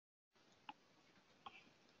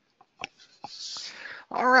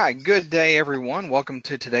All right, good day, everyone. Welcome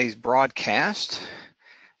to today's broadcast.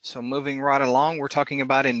 So moving right along, we're talking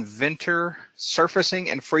about Inventor, surfacing,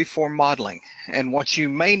 and freeform modeling. And what you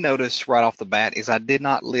may notice right off the bat is I did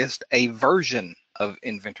not list a version of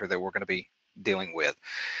Inventor that we're going to be dealing with.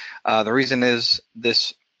 The reason is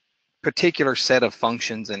this particular set of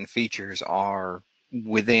functions and features are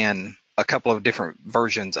within a couple of different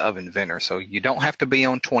versions of Inventor. So you don't have to be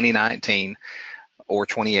on 2019 or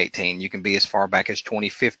 2018. You can be as far back as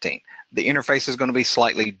 2015. The interface is going to be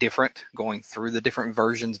slightly different going through the different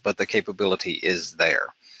versions, but the capability is there.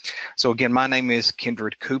 So again, my name is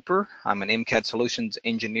Kindred Cooper. I'm an MCAD solutions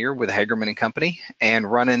engineer with Hagerman Company, and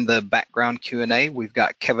running the background Q&A, we've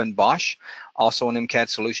got Kevin Bosch, also an MCAD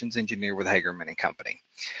solutions engineer with Hagerman Company.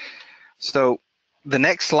 So the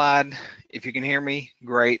next slide, if you can hear me,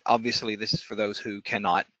 great. Obviously, this is for those who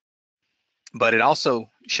cannot, but it also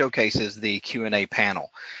showcases the Q&A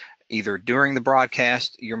panel. Either during the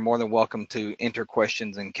broadcast, you're more than welcome to enter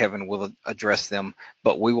questions and Kevin will address them,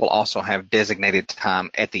 but we will also have designated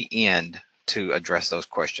time at the end to address those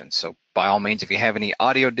questions. So by all means, if you have any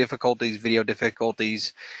audio difficulties, video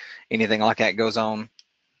difficulties, anything like that goes on,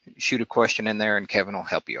 shoot a question in there and Kevin will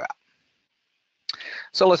help you out.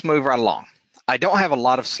 So let's move right along. I don't have a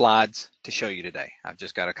lot of slides to show you today. I've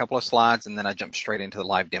just got a couple of slides and then I jump straight into the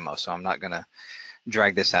live demo, so I'm not going to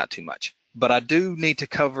drag this out too much. But I do need to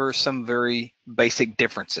cover some very basic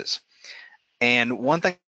differences. And one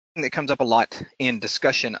thing that comes up a lot in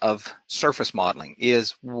discussion of surface modeling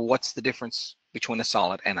is what's the difference between a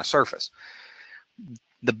solid and a surface?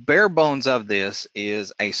 The bare bones of this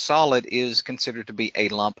is a solid is considered to be a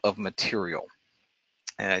lump of material.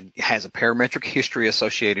 It has a parametric history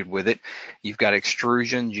associated with it. You've got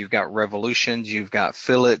extrusions, you've got revolutions, you've got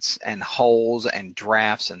fillets and holes and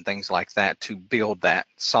drafts and things like that to build that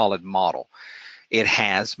solid model. It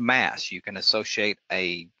has mass. You can associate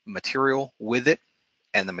a material with it,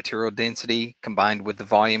 and the material density combined with the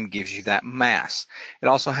volume gives you that mass. It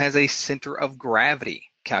also has a center of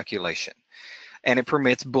gravity calculation, and it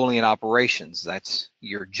permits Boolean operations. That's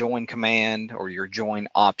your join command or your join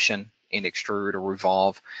option in extrude or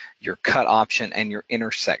revolve, your cut option, and your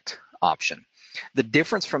intersect option. The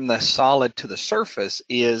difference from the solid to the surface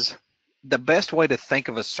is the best way to think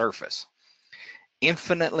of a surface: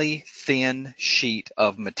 infinitely thin sheet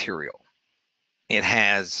of material. It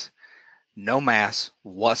has no mass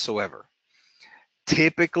whatsoever.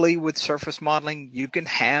 Typically with surface modeling, you can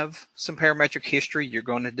have some parametric history. You're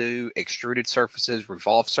going to do extruded surfaces,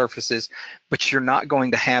 revolved surfaces, but you're not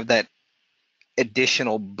going to have that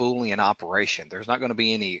additional Boolean operation. There's not going to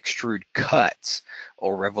be any extrude cuts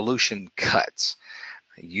or revolution cuts.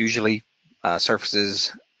 Usually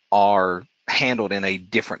surfaces are handled in a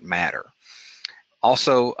different manner.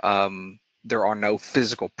 Also, there are no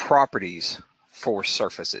physical properties for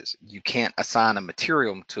surfaces. You can't assign a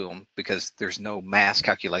material to them because there's no mass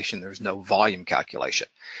calculation, there's no volume calculation.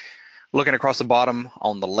 Looking across the bottom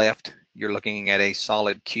on the left, you're looking at a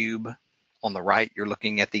solid cube. On the right, you're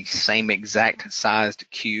looking at the same exact sized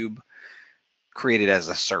cube created as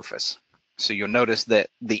a surface. So you'll notice that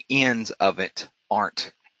the ends of it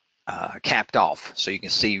aren't capped off, so you can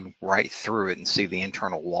see right through it and see the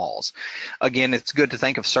internal walls. Again, it's good to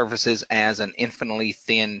think of surfaces as an infinitely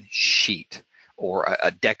thin sheet or a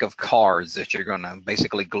deck of cards that you're going to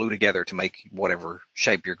basically glue together to make whatever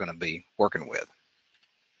shape you're going to be working with.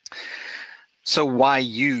 So why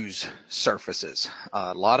use surfaces?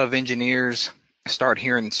 A lot of engineers start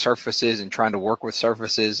hearing surfaces and trying to work with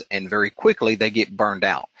surfaces, and very quickly they get burned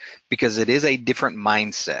out because it is a different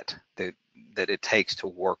mindset that it takes to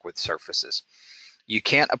work with surfaces. You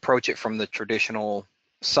can't approach it from the traditional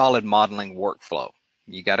solid modeling workflow.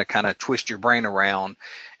 You got to kind of twist your brain around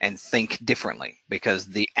and think differently because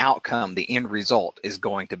the outcome, the end result, is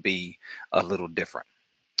going to be a little different.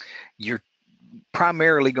 You're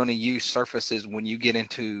primarily going to use surfaces when you get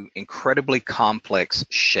into incredibly complex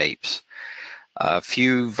shapes. A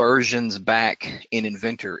few versions back in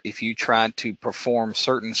Inventor, if you tried to perform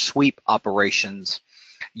certain sweep operations,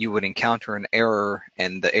 you would encounter an error,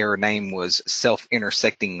 and the error name was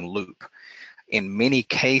self-intersecting loop. In many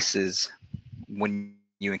cases, when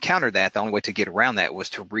you encountered that, the only way to get around that was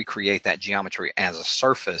to recreate that geometry as a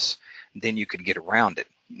surface. Then you could get around it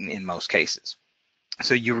in most cases.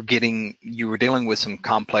 So you were dealing with some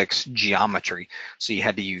complex geometry, so you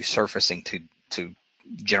had to use surfacing to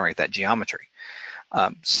generate that geometry.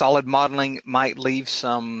 Solid modeling might leave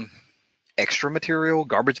some extra material,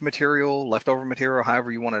 garbage material, leftover material,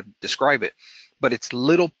 however you want to describe it, but it's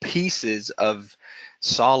little pieces of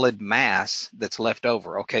solid mass that's left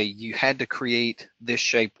over. Okay, you had to create this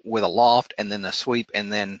shape with a loft and then a sweep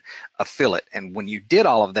and then a fillet. And when you did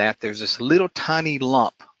all of that, there's this little tiny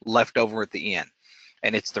lump left over at the end.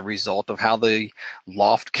 And it's the result of how the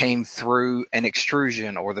loft came through an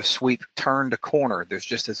extrusion or the sweep turned a corner. There's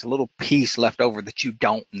just this little piece left over that you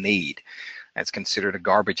don't need. That's considered a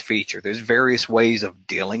garbage feature. There's various ways of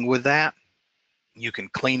dealing with that. You can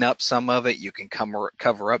clean up some of it. You can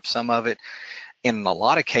cover up some of it. In a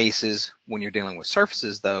lot of cases, when you're dealing with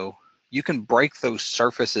surfaces, though, you can break those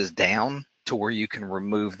surfaces down to where you can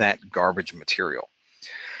remove that garbage material.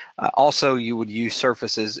 Also, you would use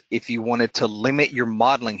surfaces if you wanted to limit your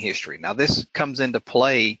modeling history. Now, this comes into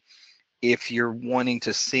play if you're wanting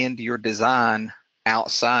to send your design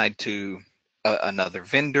outside to another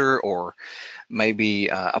vendor or maybe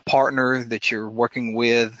a partner that you're working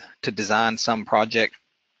with to design some project,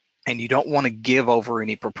 and you don't want to give over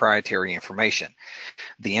any proprietary information.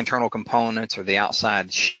 The internal components or the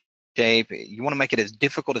outside shape, you want to make it as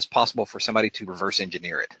difficult as possible for somebody to reverse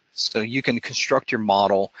engineer it. So you can construct your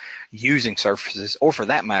model using surfaces, or for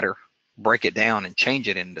that matter, break it down and change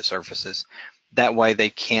it into surfaces. That way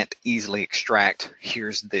they can't easily extract,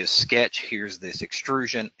 here's this sketch, here's this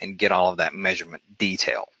extrusion, and get all of that measurement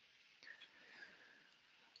detail.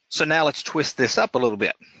 So now let's twist this up a little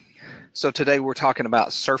bit. So today we're talking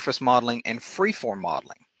about surface modeling and freeform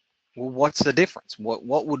modeling. Well, what's the difference? What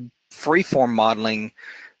would freeform modeling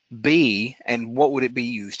be, and what would it be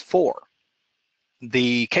used for?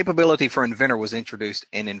 The capability for Inventor was introduced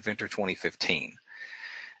in Inventor 2015.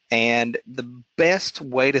 And the best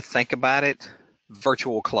way to think about it,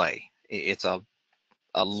 virtual clay. It's a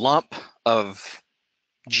lump of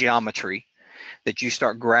geometry that you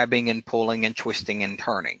start grabbing and pulling and twisting and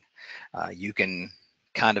turning. You can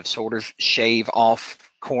kind of sort of shave off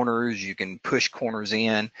corners, you can push corners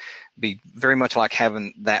in, be very much like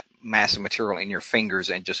having that mass of material in your fingers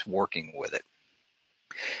and just working with it.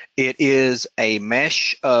 It is a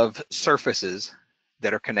mesh of surfaces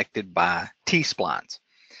that are connected by T-splines.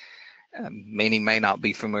 Many may not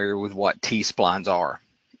be familiar with what T-splines are.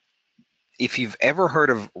 If you've ever heard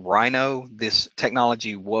of Rhino, this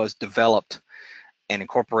technology was developed and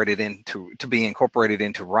incorporated to be incorporated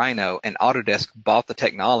into Rhino, and Autodesk bought the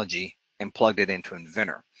technology and plugged it into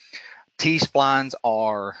Inventor. T-splines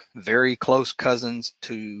are very close cousins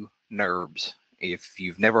to NURBS. If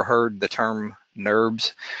you've never heard the term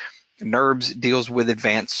NURBS, NURBS deals with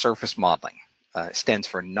advanced surface modeling. It stands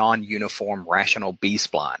for non-uniform rational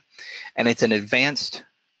B-spline, and it's an advanced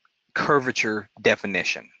curvature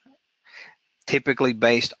definition, typically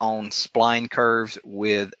based on spline curves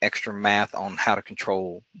with extra math on how to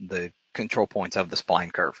control the control points of the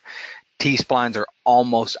spline curve. T-splines are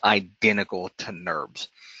almost identical to NURBS.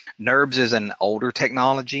 NURBS is an older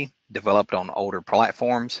technology developed on older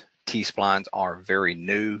platforms. T-splines are very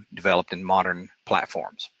new, developed in modern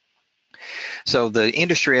platforms. So the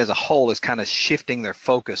industry as a whole is kind of shifting their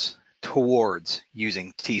focus towards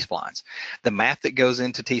using T-splines. The math that goes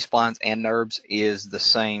into T-splines and NURBS is the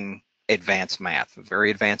same advanced math,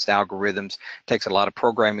 very advanced algorithms. Takes a lot of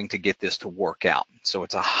programming to get this to work out. So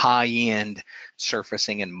it's a high-end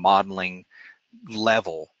surfacing and modeling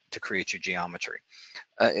level to create your geometry.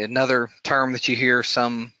 Another term that you hear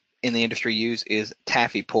some in the industry use is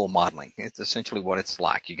taffy pull modeling. It's essentially what it's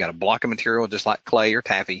like. You got a block of material just like clay or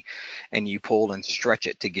taffy, and you pull and stretch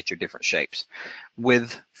it to get your different shapes.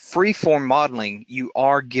 With freeform modeling, you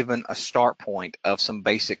are given a start point of some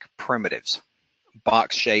basic primitives: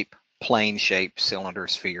 box shape, plane shape, cylinder,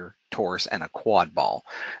 sphere, torus, and a quad ball.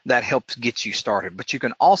 That helps get you started. But you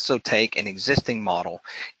can also take an existing model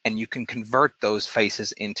and you can convert those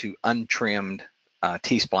faces into untrimmed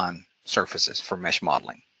T-spline surfaces for mesh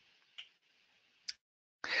modeling.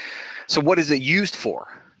 So what is it used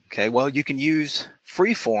for? Okay, well, you can use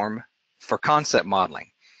freeform for concept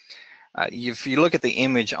modeling. If you look at the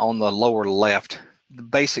image on the lower left, the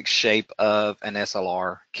basic shape of an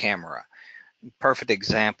SLR camera, perfect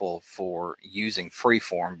example for using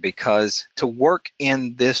freeform, because to work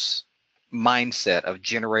in this mindset of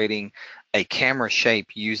generating a camera shape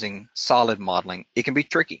using solid modeling, it can be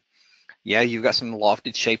tricky. Yeah, you've got some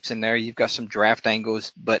lofted shapes in there, you've got some draft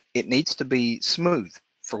angles, but it needs to be smooth.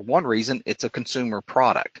 For one reason, it's a consumer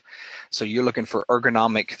product. So you're looking for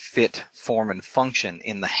ergonomic fit, form, and function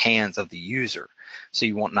in the hands of the user. So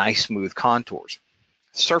you want nice, smooth contours.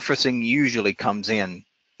 Surfacing usually comes in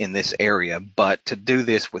this area, but to do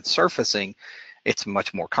this with surfacing, it's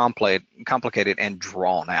much more complicated and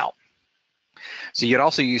drawn out. So you'd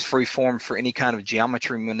also use freeform for any kind of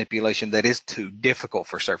geometry manipulation that is too difficult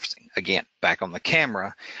for surfacing. Again, back on the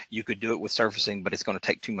camera, you could do it with surfacing, but it's going to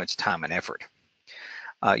take too much time and effort.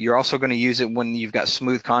 You're also going to use it when you've got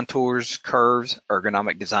smooth contours, curves,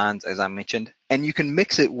 ergonomic designs, as I mentioned, and you can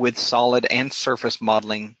mix it with solid and surface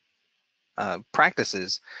modeling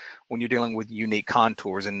practices when you're dealing with unique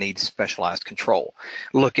contours and need specialized control.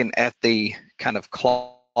 Looking at the kind of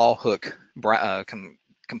claw hook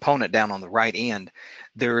component down on the right end,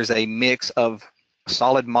 there is a mix of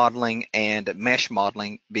solid modeling and mesh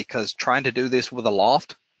modeling, because trying to do this with a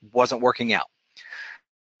loft wasn't working out.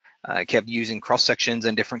 I kept using cross sections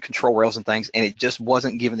and different control rails and things, and it just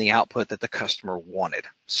wasn't giving the output that the customer wanted.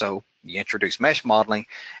 So you introduce mesh modeling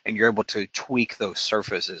and you're able to tweak those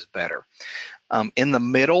surfaces better. In the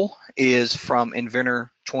middle is from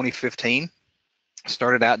Inventor 2015.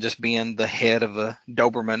 Started out just being the head of a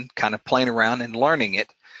Doberman, kind of playing around and learning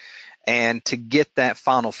it. And to get that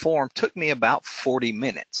final form took me about 40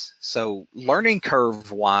 minutes. So learning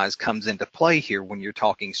curve wise comes into play here when you're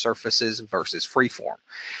talking surfaces versus freeform.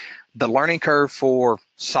 The learning curve for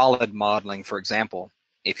solid modeling, for example,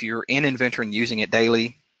 if you're in Inventor and using it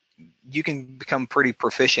daily, you can become pretty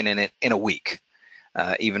proficient in it in a week,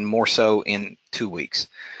 even more so in 2 weeks.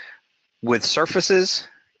 With surfaces,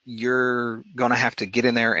 you're going to have to get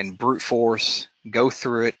in there and brute force, go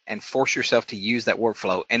through it, and force yourself to use that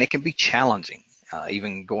workflow. And it can be challenging.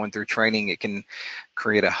 Even going through training, it can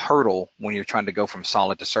create a hurdle when you're trying to go from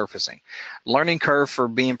solid to surfacing. Learning curve for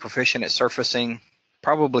being proficient at surfacing,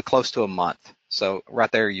 probably close to a month. So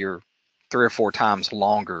right there, you're 3 or 4 times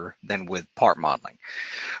longer than with part modeling.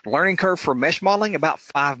 Learning curve for mesh modeling, about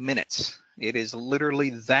 5 minutes. It is literally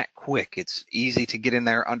that quick. It's easy to get in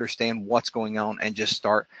there, understand what's going on, and just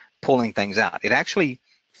start pulling things out. It actually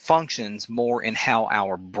functions more in how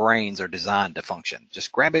our brains are designed to function.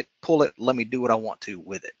 Just grab it, pull it, let me do what I want to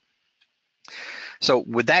with it. So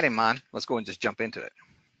with that in mind, let's go and just jump into it.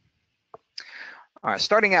 All right,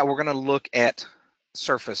 starting out, we're going to look at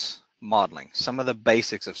surface modeling, some of the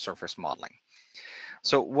basics of surface modeling.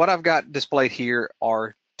 So what I've got displayed here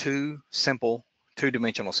are 2 simple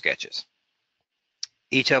 2-dimensional sketches.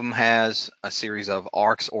 Each of them has a series of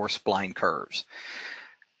arcs or spline curves.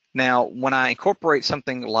 Now, when I incorporate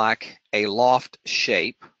something like a loft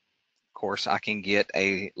shape, of course, I can get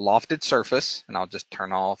a lofted surface, and I'll just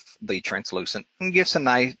turn off the translucent and get some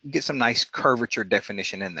nice curvature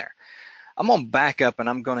definition in there. I'm going to back up and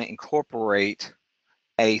I'm going to incorporate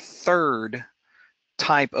a third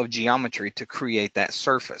type of geometry to create that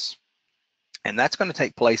surface. And that's going to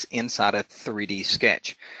take place inside a 3D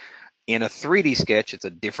sketch. In a 3D sketch, it's a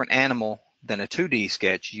different animal than a 2D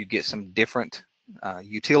sketch. You get some different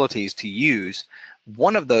utilities to use,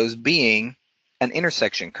 one of those being an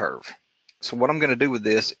intersection curve. So what I'm going to do with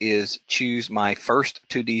this is choose my first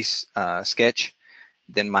 2D sketch,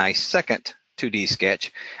 then my second 2D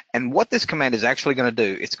sketch, and what this command is actually going to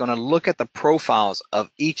do, it's going to look at the profiles of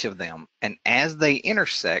each of them, and as they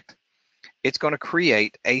intersect, it's going to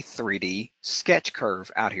create a 3D sketch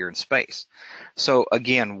curve out here in space. So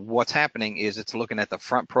again, what's happening is it's looking at the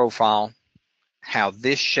front profile, how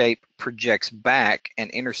this shape projects back and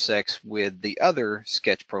intersects with the other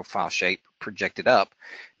sketch profile shape projected up.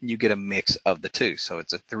 You get a mix of the two, so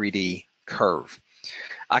it's a 3D curve.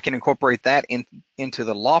 I can incorporate that into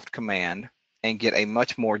the loft command and get a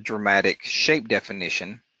much more dramatic shape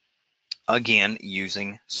definition, again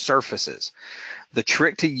using surfaces. The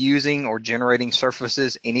trick to using or generating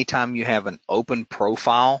surfaces, anytime you have an open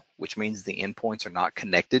profile, which means the endpoints are not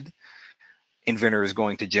connected, Inventor is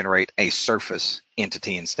going to generate a surface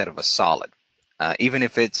entity instead of a solid. Even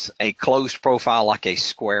if it's a closed profile like a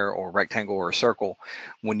square or rectangle or a circle,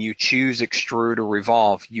 when you choose extrude or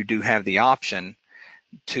revolve, you do have the option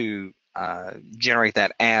to generate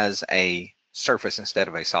that as a surface instead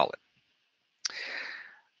of a solid.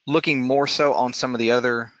 Looking more so on some of the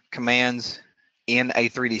other commands in a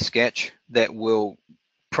 3D sketch that will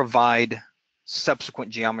provide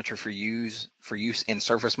subsequent geometry for use in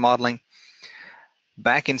surface modeling.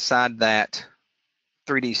 Back inside that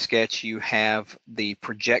 3D sketch, you have the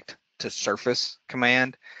project to surface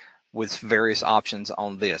command with various options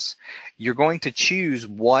on this. You're going to choose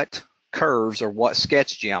what curves or what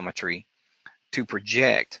sketch geometry to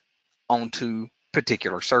project onto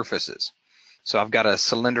particular surfaces. So I've got a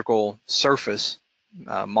cylindrical surface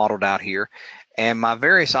modeled out here, and my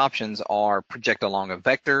various options are project along a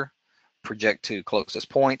vector, project to closest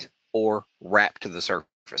point, or wrap to the surface.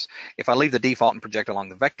 If I leave the default and project along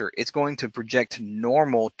the vector, it's going to project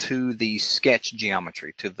normal to the sketch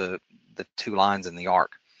geometry, to the 2 lines in the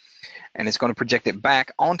arc. And it's going to project it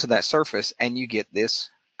back onto that surface, and you get this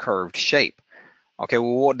curved shape. Okay,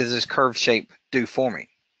 well, what does this curved shape do for me?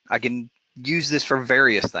 I can use this for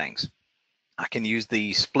various things. I can use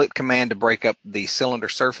the split command to break up the cylinder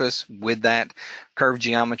surface with that curve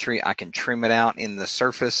geometry. I can trim it out in the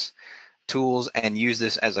surface tools and use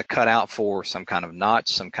this as a cutout for some kind of notch,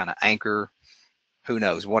 some kind of anchor. Who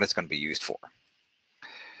knows what it's going to be used for.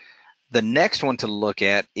 The next one to look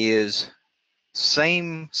at is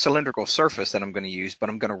same cylindrical surface that I'm going to use, but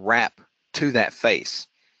I'm going to wrap to that face.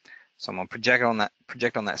 So I'm going to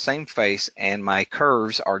project on that same face, and my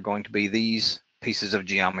curves are going to be these pieces of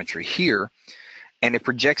geometry here, and it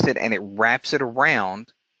projects it and it wraps it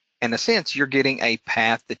around. In a sense, you're getting a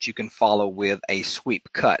path that you can follow with a sweep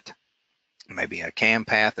cut. Maybe a cam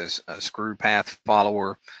path, a screw path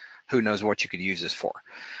follower. Who knows what you could use this for.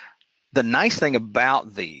 The nice thing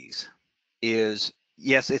about these is,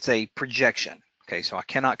 yes, it's a projection. Okay, so I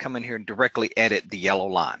cannot come in here and directly edit the yellow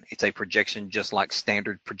line. It's a projection just like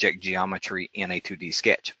standard project geometry in a 2D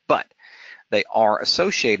sketch, but they are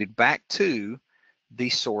associated back to the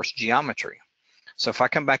source geometry. So if I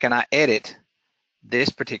come back and I edit this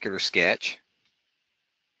particular sketch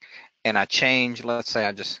and I change, let's say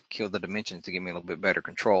I just kill the dimensions to give me a little bit better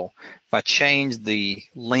control. If I change the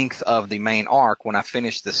length of the main arc, when I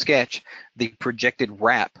finish the sketch, the projected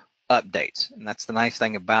wrap updates. And that's the nice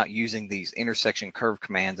thing about using these intersection curve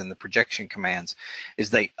commands and the projection commands, is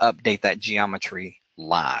they update that geometry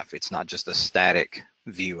live. It's not just a static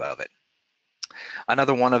view of it.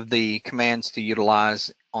 Another one of the commands to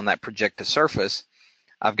utilize on that project to surface,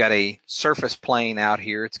 I've got a surface plane out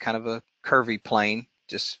here. It's kind of a curvy plane,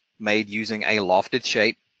 just made using a lofted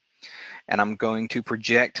shape. And I'm going to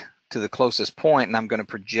project to the closest point, and I'm going to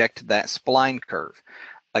project that spline curve.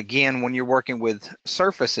 Again, when you're working with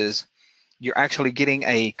surfaces, you're actually getting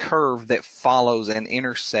a curve that follows and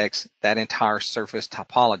intersects that entire surface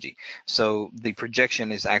topology. So the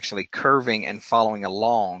projection is actually curving and following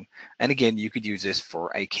along. And again, you could use this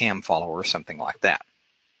for a cam follower or something like that.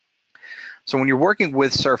 So when you're working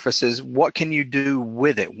with surfaces, what can you do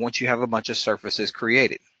with it once you have a bunch of surfaces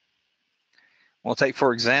created? Well, take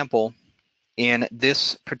for example, in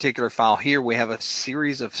this particular file here, we have a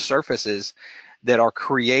series of surfaces that are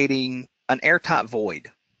creating an airtight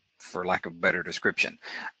void, for lack of a better description.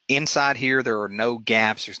 Inside here, there are no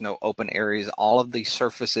gaps, there's no open areas. All of these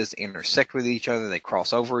surfaces intersect with each other, they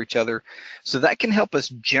cross over each other. So that can help us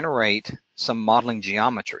generate some modeling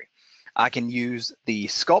geometry. I can use the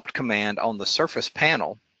sculpt command on the surface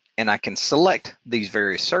panel, and I can select these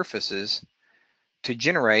various surfaces to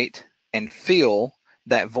generate and fill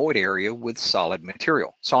that void area with solid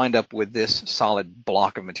material. So I end up with this solid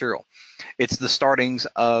block of material. It's the startings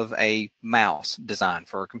of a mouse design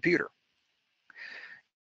for a computer.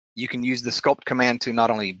 You can use the sculpt command to not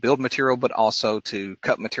only build material, but also to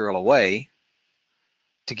cut material away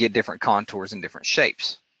to get different contours and different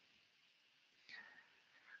shapes.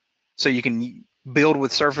 So you can build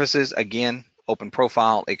with surfaces, again, open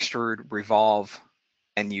profile, extrude, revolve,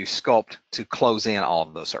 and use sculpt to close in all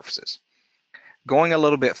of those surfaces. Going a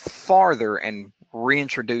little bit farther and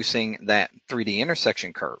reintroducing that 3D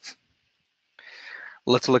intersection curve.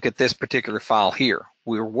 Let's look at this particular file here.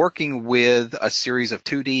 We're working with a series of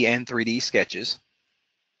 2D and 3D sketches.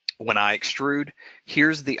 When I extrude,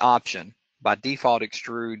 here's the option. By default,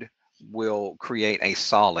 extrude will create a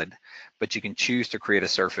solid, but you can choose to create a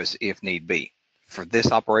surface if need be. For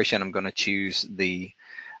this operation, I'm going to choose the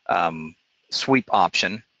sweep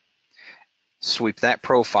option, sweep that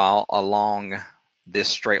profile along this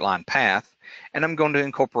straight line path, and I'm going to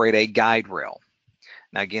incorporate a guide rail.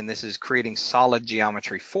 Now again, this is creating solid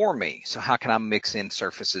geometry for me, so how can I mix in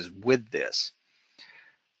surfaces with this?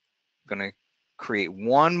 I'm going to create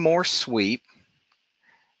one more sweep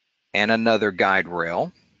and another guide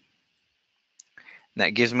rail. And that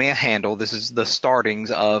gives me a handle. This is the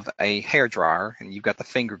startings of a hairdryer, and you've got the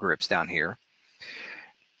finger grips down here.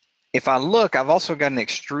 If I look, I've also got an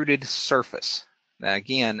extruded surface. Now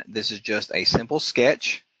again, this is just a simple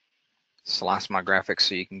sketch. Slice my graphics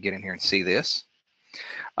so you can get in here and see this.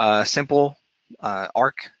 Simple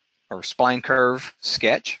arc or spline curve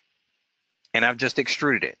sketch, and I've just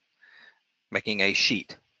extruded it, making a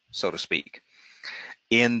sheet, so to speak.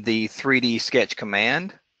 In the 3D sketch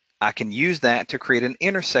command, I can use that to create an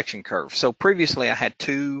intersection curve. So previously I had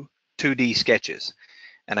two 2D sketches,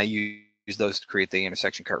 and I used those to create the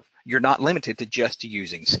intersection curve. You're not limited to just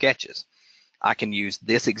using sketches. I can use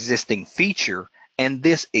this existing feature and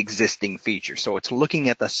this existing feature. So it's looking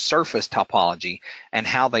at the surface topology and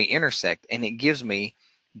how they intersect, and it gives me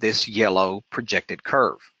this yellow projected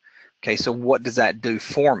curve. Okay, so what does that do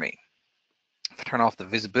for me? If I turn off the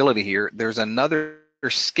visibility here, there's another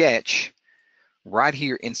sketch right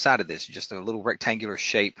here inside of this, just a little rectangular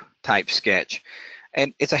shape type sketch.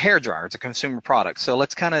 And it's a hairdryer, it's a consumer product. So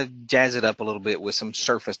let's kind of jazz it up a little bit with some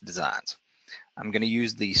surface designs. I'm going to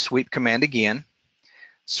use the sweep command again,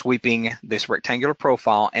 sweeping this rectangular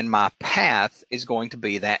profile, and my path is going to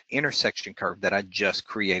be that intersection curve that I just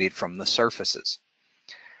created from the surfaces.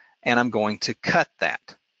 And I'm going to cut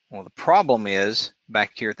that. Well, the problem is,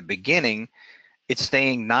 back here at the beginning, it's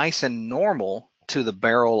staying nice and normal to the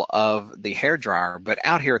barrel of the hairdryer, but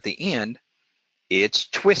out here at the end, it's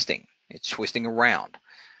twisting. It's twisting around.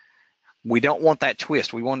 We don't want that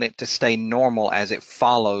twist. We want it to stay normal as it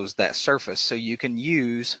follows that surface. So you can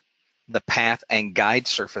use the path and guide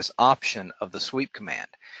surface option of the sweep command.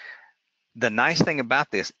 The nice thing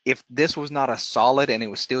about this, if this was not a solid and it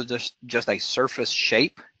was still just a surface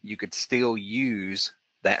shape, you could still use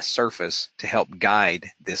that surface to help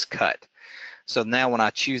guide this cut. So now when I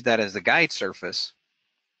choose that as the guide surface,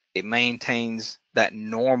 it maintains that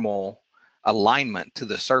normal alignment to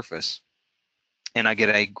the surface, and I get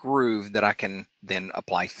a groove that I can then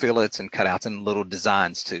apply fillets and cutouts and little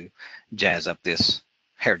designs to jazz up this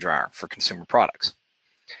hairdryer for consumer products.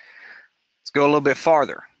 Let's go a little bit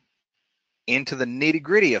farther into the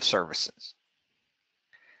nitty-gritty of surfaces.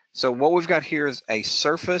 So what we've got here is a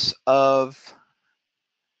surface of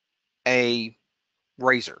a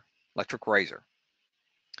razor, electric razor.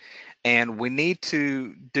 And we need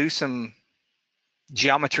to do some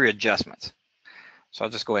geometry adjustments. So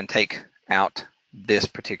I'll just go ahead and take out this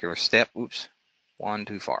particular step. Oops, one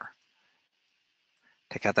too far.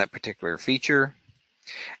 Take out that particular feature,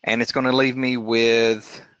 and it's going to leave me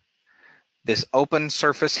with this open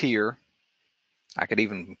surface here. I could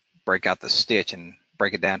even break out the stitch and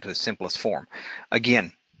break it down to the simplest form.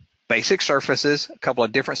 Again, basic surfaces, a couple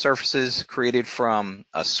of different surfaces created from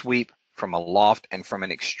a sweep, from a loft, and from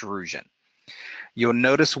an extrusion. You'll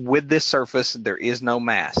notice with this surface, there is no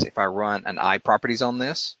mass. If I run an eye properties on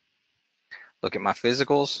this, look at my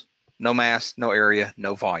physicals, no mass, no area,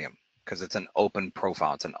 no volume, because it's an open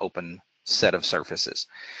profile, it's an open set of surfaces.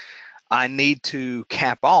 I need to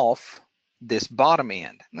cap off this bottom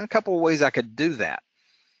end. And a couple of ways I could do that.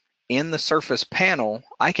 In the surface panel,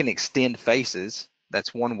 I can extend faces.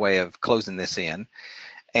 That's one way of closing this in.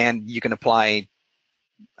 And you can apply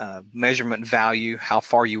measurement value, how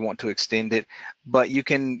far you want to extend it, but you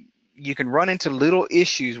can run into little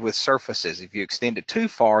issues with surfaces. If you extend it too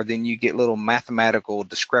far, then you get little mathematical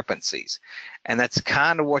discrepancies, and that's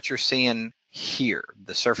kind of what you're seeing here.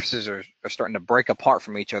 The surfaces are starting to break apart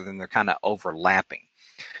from each other, and they're kind of overlapping.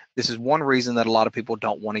 This is one reason that a lot of people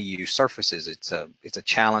don't want to use surfaces. It's a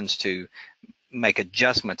challenge to make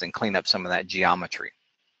adjustments and clean up some of that geometry,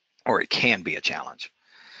 or it can be a challenge.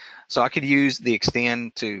 So I could use the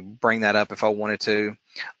extend to bring that up if I wanted to,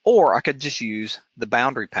 or I could just use the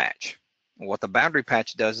boundary patch. What the boundary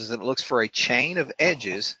patch does is it looks for a chain of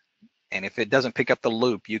edges, and if it doesn't pick up the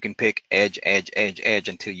loop, you can pick edge, edge, edge, edge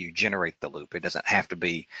until you generate the loop. It doesn't have to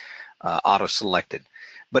be auto-selected,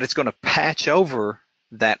 but it's going to patch over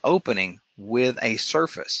that opening with a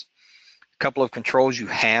surface. A couple of controls you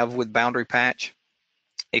have with boundary patch.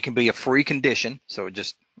 It can be a free condition, so it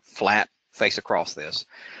just flat face across this,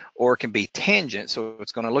 or it can be tangent, so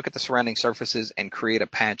it's going to look at the surrounding surfaces and create a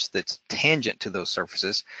patch that's tangent to those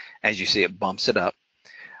surfaces. As you see, it bumps it up.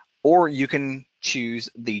 Or you can choose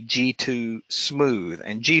the G2 smooth,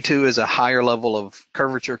 and G2 is a higher level of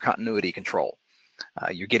curvature continuity control.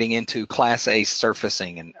 You're getting into Class A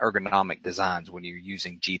surfacing and ergonomic designs when you're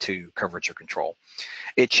using G2 curvature control.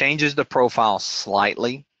 It changes the profile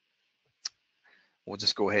slightly. We'll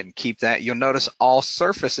just go ahead and keep that. You'll notice all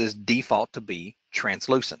surfaces default to be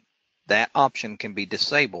translucent. That option can be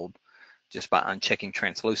disabled just by unchecking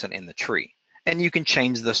translucent in the tree. And you can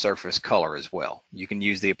change the surface color as well. You can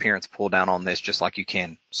use the appearance pull down on this just like you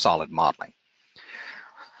can solid modeling.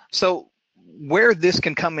 So where this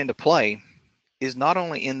can come into play is not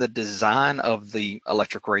only in the design of the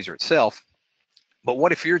electric razor itself, but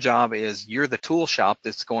what if your job is you're the tool shop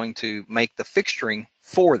that's going to make the fixturing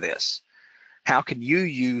for this? How can you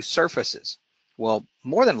use surfaces? Well,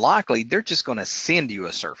 more than likely, they're just going to send you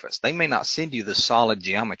a surface. They may not send you the solid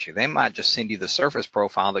geometry. They might just send you the surface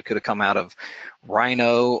profile that could have come out of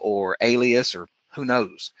Rhino or Alias or who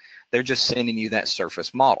knows. They're just sending you that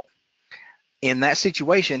surface model. In that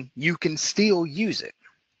situation, you can still use it.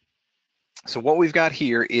 So what we've got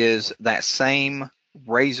here is that same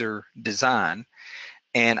razor design,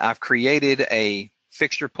 and I've created a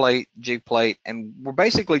fixture plate, jig plate, and we're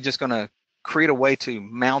basically just going to create a way to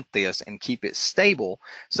mount this and keep it stable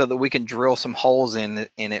so that we can drill some holes in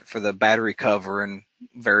it for the battery cover and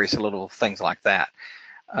various little things like that.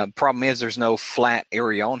 Problem is there's no flat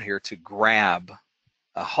area on here to grab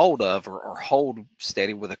a hold of or hold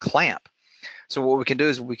steady with a clamp. So what we can do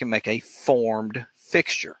is we can make a formed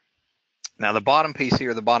fixture. Now the bottom piece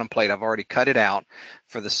here, the bottom plate, I've already cut it out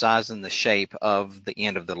for the size and the shape of the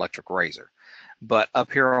end of the electric razor. But up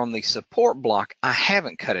here on the support block, I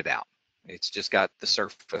haven't cut it out. It's just got the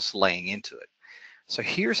surface laying into it. So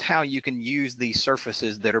here's how you can use these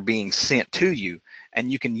surfaces that are being sent to you,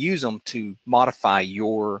 and you can use them to modify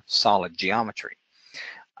your solid geometry.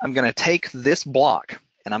 I'm going to take this block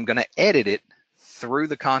and I'm going to edit it through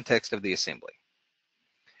the context of the assembly.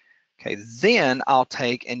 Okay, then I'll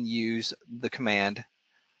take and use the command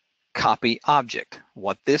copy object.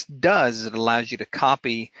 What this does is it allows you to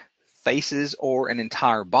copy faces or an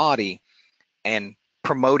entire body and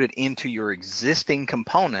promote it into your existing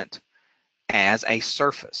component as a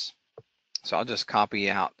surface. So I'll just copy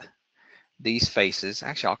out these faces.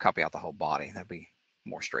 Actually, I'll copy out the whole body. That'd be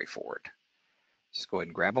more straightforward. Just go ahead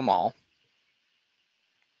and grab them all.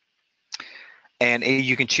 And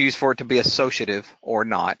you can choose for it to be associative or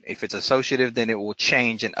not. If it's associative, then it will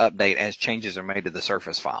change and update as changes are made to the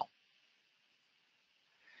surface file.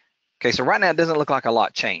 Okay, so right now it doesn't look like a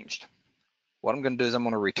lot changed. What I'm going to do is I'm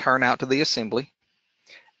going to return out to the assembly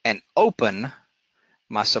and open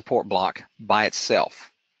my support block by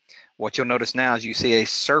itself. What you'll notice now is you see a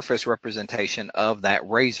surface representation of that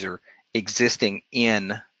razor existing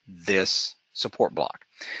in this support block.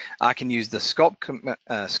 I can use the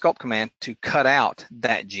sculpt command to cut out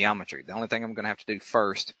that geometry. The only thing I'm going to have to do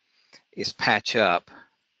first is patch up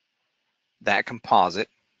that composite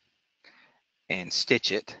and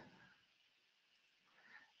stitch it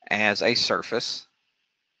as a surface,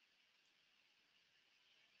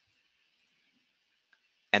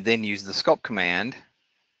 and then use the sculpt command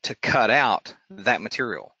to cut out that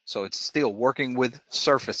material. So it's still working with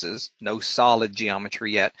surfaces, no solid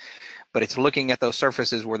geometry yet, but it's looking at those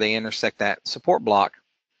surfaces where they intersect that support block,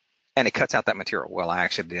 and it cuts out that material. Well, I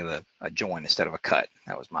actually did a join instead of a cut.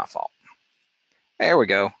 That was my fault. There we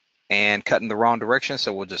go. And cut in the wrong direction,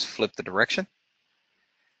 so we'll just flip the direction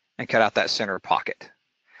and cut out that center pocket.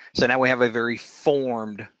 So now we have a very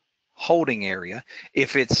formed holding area.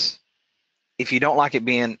 If you don't like it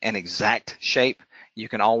being an exact shape, you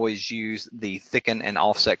can always use the thicken and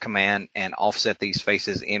offset command and offset these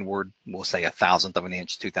faces inward. We'll say 1/1000 of an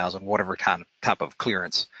inch, 2,000, whatever type of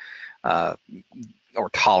clearance or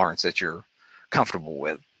tolerance that you're comfortable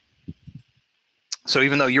with. So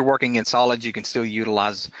even though you're working in solids, you can still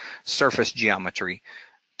utilize surface geometry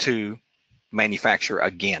to manufacture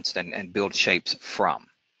against and build shapes from.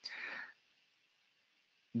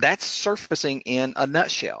 That's surfacing in a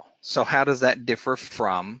nutshell. So how does that differ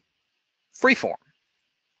from freeform?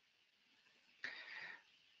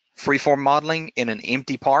 Freeform modeling, in an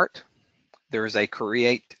empty part, there is a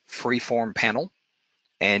create freeform panel,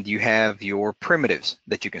 and you have your primitives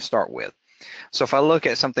that you can start with. So if I look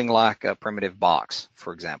at something like a primitive box,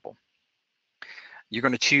 for example, you're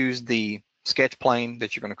going to choose the sketch plane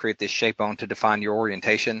that you're going to create this shape on to define your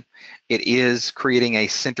orientation. It is creating a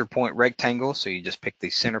center point rectangle, so you just pick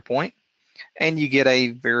the center point, and you get a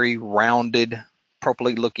very rounded,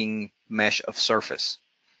 appropriately looking mesh of surface.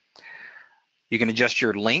 You can adjust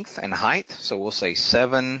your length and height. So we'll say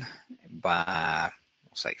 7 by,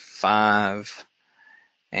 we'll say 5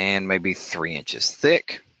 and maybe 3 inches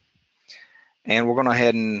thick. And we're going to go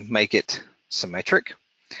ahead and make it symmetric.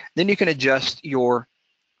 Then you can adjust your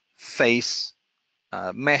face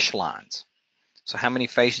mesh lines. So how many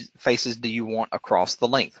faces do you want across the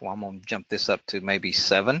length? Well, I'm going to jump this up to maybe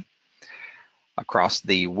 7. Across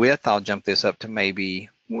the width, I'll jump this up to maybe,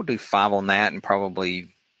 we'll do 5 on that, and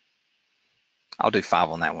probably I'll do 5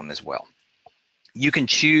 on that one as well. You can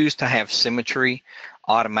choose to have symmetry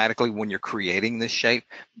automatically when you're creating this shape,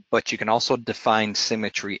 but you can also define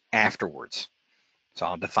symmetry afterwards. So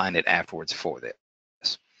I'll define it afterwards for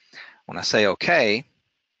this. When I say OK,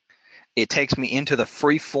 it takes me into the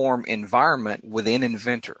freeform environment within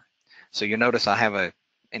Inventor. So you'll notice I have an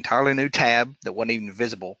entirely new tab that wasn't even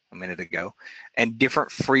visible a minute ago, and different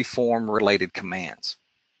freeform related commands.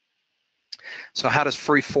 So how does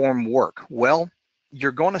freeform work? Well,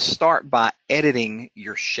 you're going to start by editing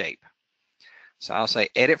your shape. So I'll say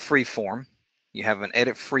edit freeform. You have an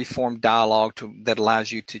edit freeform dialog that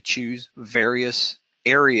allows you to choose various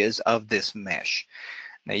areas of this mesh.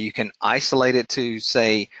 Now you can isolate it to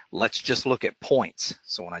say, let's just look at points.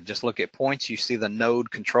 So when I just look at points, you see the node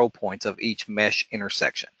control points of each mesh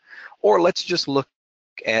intersection. Or let's just look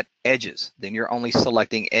at edges. Then you're only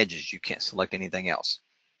selecting edges. You can't select anything else.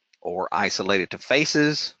 Or isolate it to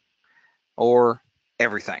faces, or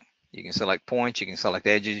everything. You can select points, you can select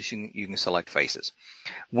edges, you can select faces.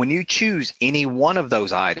 When you choose any one of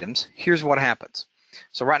those items, here's what happens.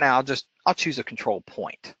 So right now I'll choose a control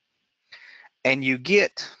point. And you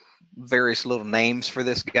get various little names for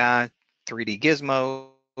this guy: 3D gizmo,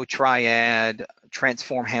 triad,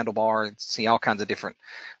 transform handlebar. See all kinds of different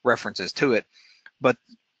references to it, but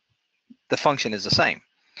the function is the same.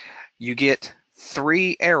 You get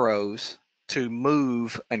 3 arrows to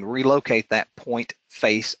move and relocate that point,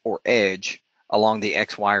 face, or edge along the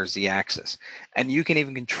X, Y, or Z axis. And you can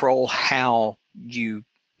even control how you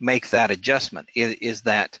make that adjustment. Is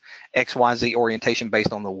that X, Y, Z orientation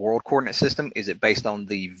based on the world coordinate system? Is it based on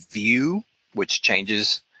the view, which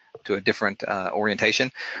changes to a different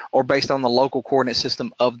orientation, or based on the local coordinate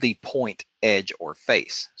system of the point, edge, or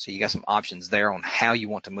face? So you got some options there on how you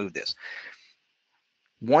want to move this.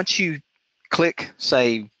 Once you click,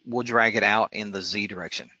 say, we'll drag it out in the Z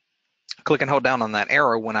direction. Click and hold down on that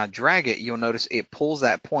arrow. When I drag it, you'll notice it pulls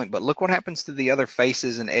that point, but look what happens to the other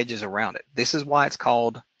faces and edges around it. This is why it's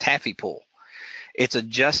called taffy pull. It's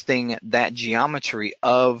adjusting that geometry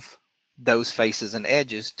of those faces and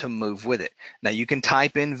edges to move with it. Now you can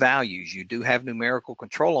type in values. You do have numerical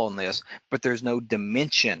control on this, but there's no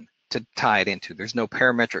dimension to tie it into. There's no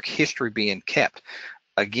parametric history being kept.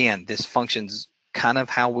 Again, this functions kind of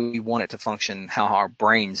how we want it to function, how our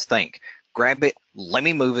brains think. Grab it, let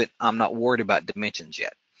me move it. I'm not worried about dimensions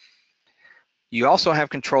yet. You also have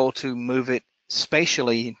control to move it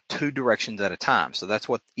spatially 2 directions at a time. So that's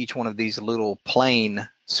what each one of these little plane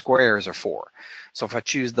squares are for. So if I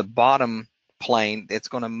choose the bottom plane, it's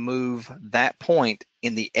going to move that point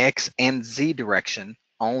in the X and Z direction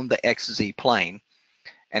on the XZ plane,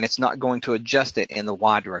 and it's not going to adjust it in the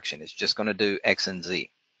Y direction. It's just going to do X and Z.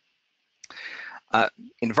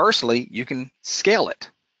 Inversely, you can scale it.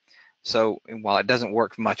 So while it doesn't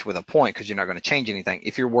work much with a point because you're not going to change anything,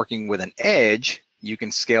 if you're working with an edge, you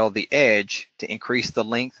can scale the edge to increase the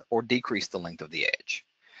length or decrease the length of the edge.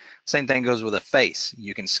 Same thing goes with a face.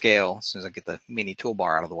 You can scale, as soon as I get the mini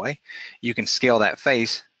toolbar out of the way, you can scale that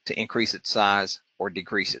face to increase its size or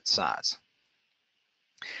decrease its size.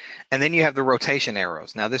 And then you have the rotation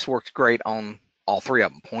arrows. Now this works great on all 3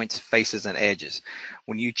 of them: points, faces, and edges.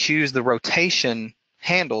 When you choose the rotation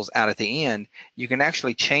handles out at the end, you can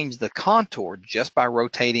actually change the contour just by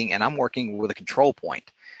rotating, and I'm working with a control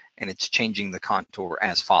point, and it's changing the contour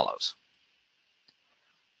as follows.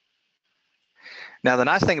 Now the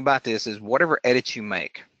nice thing about this is whatever edits you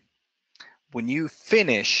make, when you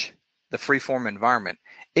finish the freeform environment,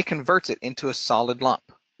 it converts it into a solid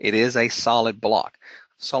lump. It is a solid block,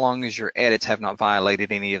 so long as your edits have not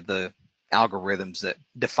violated any of the algorithms that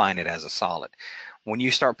define it as a solid. When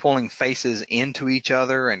you start pulling faces into each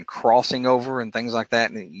other and crossing over and things like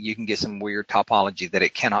that, you can get some weird topology that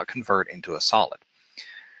it cannot convert into a solid.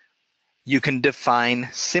 You can define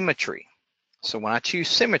symmetry. So when I choose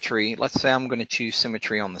symmetry, let's say I'm going to choose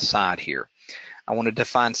symmetry on the side here. I want to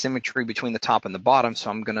define symmetry between the top and the bottom,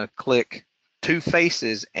 so I'm going to click 2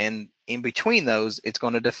 faces, and in between those, it's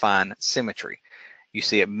going to define symmetry. You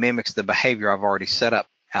see it mimics the behavior I've already set up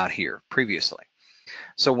out here previously.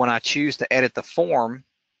 So when I choose to edit the form,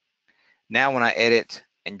 now when I edit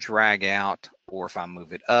and drag out, or if I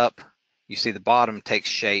move it up, you see the bottom takes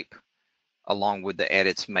shape along with the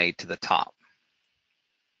edits made to the top.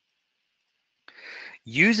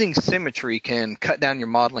 Using symmetry can cut down your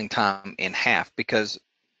modeling time in half, because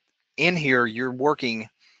in here you're working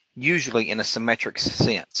usually in a symmetric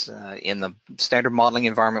sense. In the standard modeling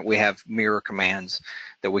environment, we have mirror commands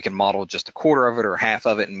that we can model just a quarter of it or half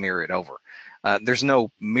of it and mirror it over. There's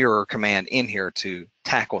no mirror command in here to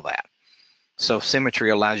tackle that. So symmetry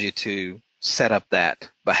allows you to set up that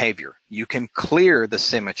behavior. You can clear the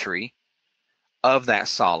symmetry of that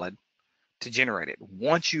solid to generate it.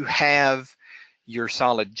 Once you have your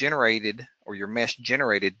solid generated or your mesh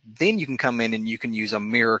generated, then you can come in and you can use a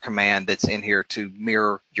mirror command that's in here to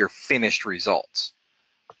mirror your finished results.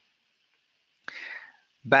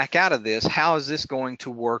 Back out of this, how is this going to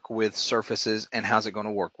work with surfaces, and how's it going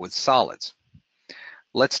to work with solids?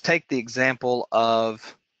 Let's take the example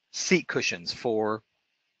of seat cushions for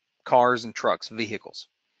cars and trucks, vehicles.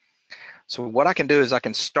 So what I can do is I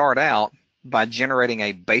can start out by generating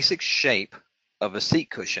a basic shape of a seat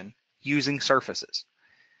cushion using surfaces.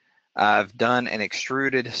 I've done an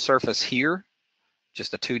extruded surface here,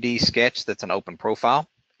 just a 2D sketch that's an open profile,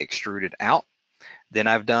 extruded out. Then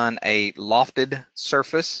I've done a lofted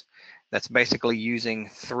surface that's basically using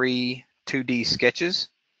 3 2D sketches.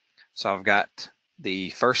 So I've got the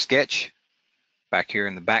first sketch back here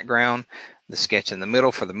in the background, the sketch in the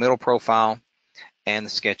middle for the middle profile, and the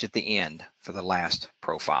sketch at the end for the last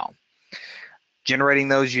profile. Generating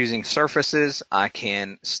those using surfaces, I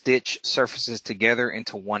can stitch surfaces together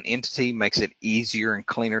into one entity, makes it easier and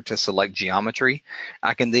cleaner to select geometry.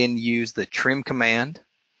 I can then use the trim command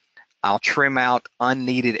I'll trim out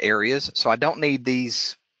unneeded areas. So I don't need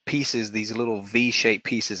these pieces, these little V-shaped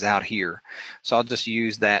pieces out here. So I'll just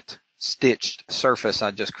use that stitched surface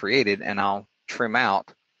I just created and I'll trim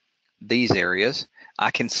out these areas. I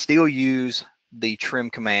can still use the trim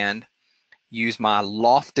command, use my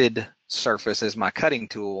lofted surface as my cutting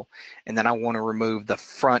tool, and then I want to remove the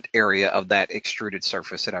front area of that extruded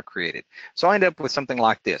surface that I created. So I end up with something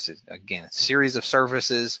like this. Again, a series of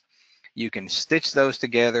surfaces. You can stitch those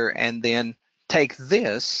together and then take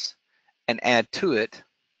this and add to it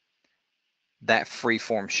that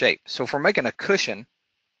freeform shape. So if we're making a cushion,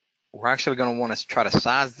 we're actually going to want to try to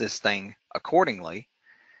size this thing accordingly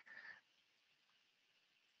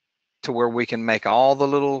to where we can make all the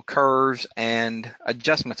little curves and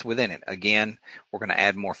adjustments within it. Again, we're going to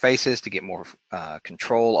add more faces to get more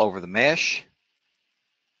control over the mesh.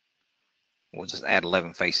 We'll just add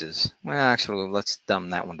 11 faces. Well, actually, let's dumb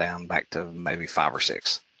that one down back to maybe 5 or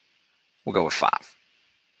 6. We'll go with 5.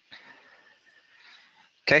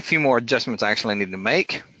 Okay, a few more adjustments I actually need to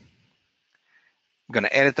make. I'm going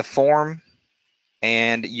to edit the form,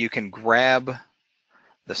 and you can grab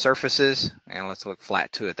the surfaces, and let's look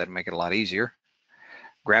flat to it. That'll make it a lot easier.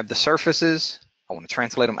 Grab the surfaces. I want to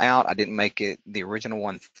translate them out. I didn't make it the original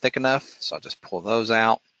one thick enough, so I'll just pull those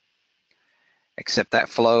out. Accept that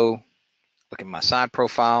flow. Look at my side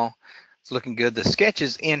profile. It's looking good. The sketch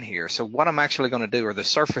is in here. So what I'm actually going to do, or the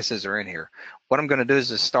surfaces are in here. What I'm going to do is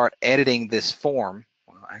just start editing this form.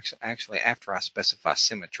 Well, actually, after I specify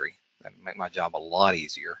symmetry, that'll make my job a lot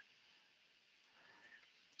easier.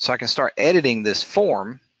 So I can start editing this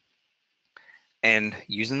form, and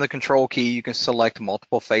using the control key, you can select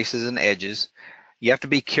multiple faces and edges. You have to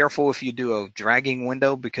be careful if you do a dragging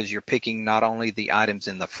window because you're picking not only the items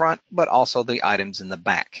in the front, but also the items in the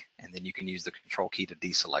back. And then you can use the control key to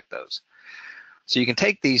deselect those. So you can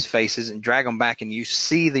take these faces and drag them back and you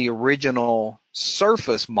see the original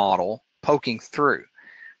surface model poking through.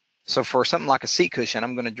 So for something like a seat cushion,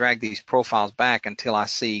 I'm going to drag these profiles back until I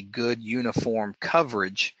see good uniform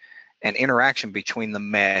coverage and interaction between the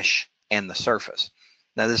mesh and the surface.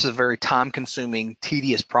 Now this is a very time-consuming,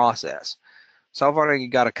 tedious process. So I've already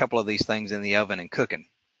got a couple of these things in the oven and cooking.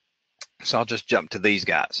 So I'll just jump to these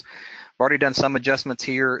guys. I've already done some adjustments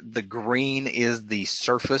here. The green is the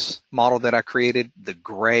surface model that I created. The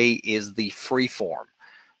gray is the freeform.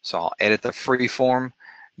 So I'll edit the freeform.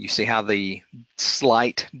 You see how the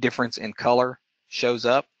slight difference in color shows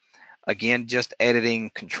up. Again, just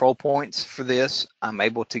editing control points for this, I'm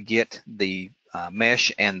able to get the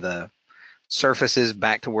mesh and the surfaces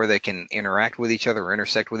back to where they can interact with each other or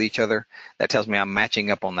intersect with each other. That tells me I'm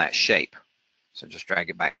matching up on that shape. So just drag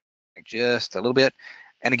it back just a little bit.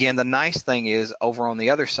 And again, the nice thing is over on the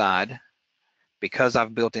other side, because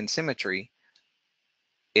I've built in symmetry,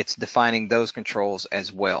 it's defining those controls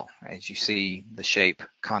as well. As you see, the shape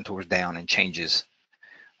contours down and changes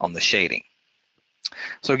on the shading.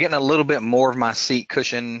 So getting a little bit more of my seat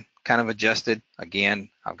cushion kind of adjusted. Again,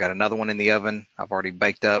 I've got another one in the oven. I've already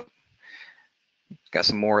baked up. Got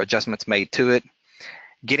some more adjustments made to it.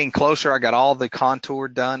 Getting closer, I got all the contour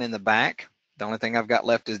done in the back. The only thing I've got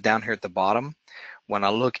left is down here at the bottom. When I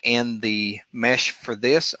look in the mesh for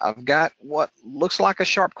this, I've got what looks like a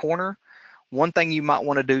sharp corner. One thing you might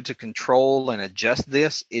want to do to control and adjust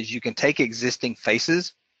this is you can take existing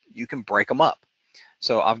faces, you can break them up.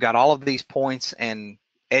 So I've got all of these points and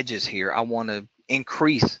edges here. I want to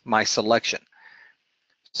increase my selection.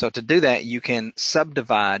 So to do that, you can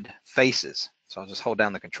subdivide faces. So I'll just hold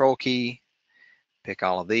down the control key, pick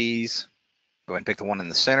all of these, go ahead and pick the one in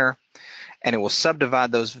the center, and it will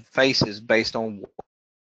subdivide those faces based on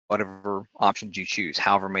whatever options you choose,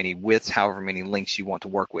 however many widths, however many lengths you want to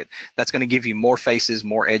work with. That's going to give you more faces,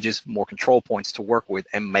 more edges, more control points to work with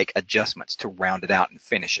and make adjustments to round it out and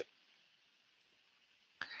finish it.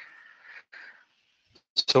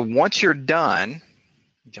 So once you're done,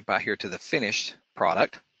 jump out here to the finished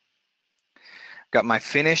product. Got my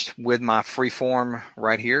finished with my freeform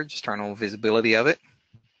right here. Just turn on visibility of it.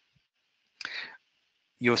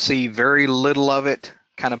 You'll see very little of it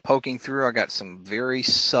kind of poking through. I got some very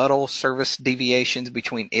subtle surface deviations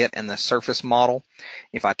between it and the surface model.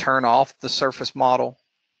 If I turn off the surface model,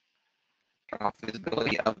 turn off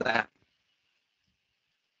visibility of that,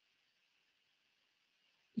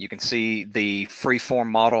 you can see the freeform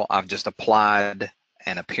model. I've just applied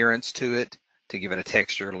an appearance to it to give it a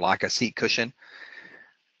texture like a seat cushion.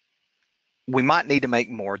 We might need to make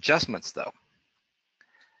more adjustments though.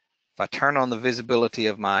 If I turn on the visibility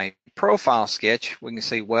of my profile sketch, we can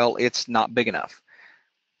see, well, it's not big enough.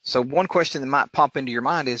 So one question that might pop into your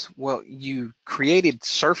mind is, well, you created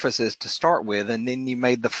surfaces to start with, and then you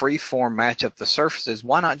made the freeform match up the surfaces.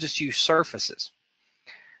 Why not just use surfaces?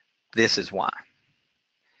 This is why.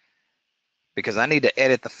 Because I need to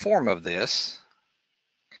edit the form of this.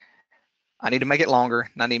 I need to make it longer,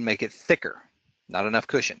 and I need to make it thicker. Not enough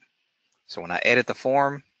cushion. So when I edit the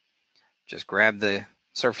form, just grab the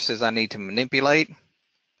surfaces I need to manipulate,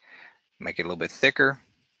 make it a little bit thicker,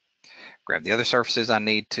 grab the other surfaces I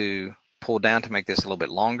need to pull down to make this a little bit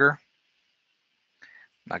longer.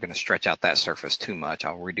 I'm not going to stretch out that surface too much.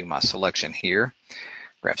 I'll redo my selection here,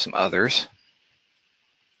 grab some others.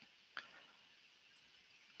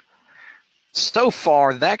 So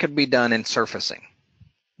far, that could be done in surfacing.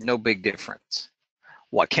 No big difference.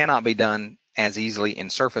 What cannot be done as easily in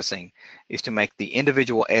surfacing is to make the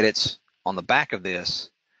individual edits on the back of this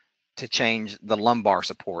to change the lumbar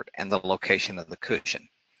support and the location of the cushion.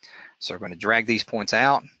 So we're going to drag these points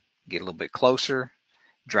out, get a little bit closer,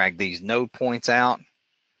 drag these node points out,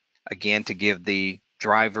 again to give the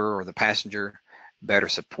driver or the passenger better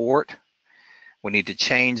support. We need to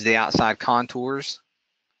change the outside contours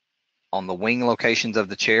on the wing locations of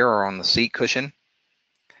the chair or on the seat cushion,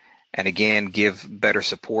 and again give better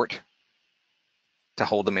support to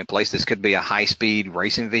hold them in place. This could be a high-speed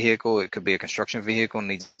racing vehicle, it could be a construction vehicle,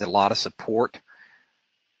 needs a lot of support.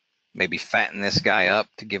 Maybe fatten this guy up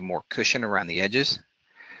to give more cushion around the edges.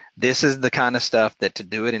 This is the kind of stuff that to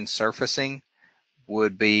do it in surfacing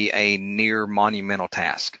would be a near monumental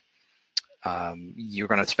task. You're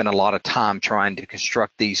going to spend a lot of time trying to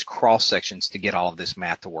construct these cross sections to get all of this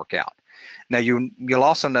math to work out. Now you'll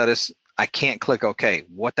also notice I can't click OK.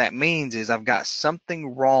 What that means is I've got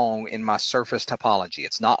something wrong in my surface topology.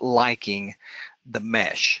 It's not liking the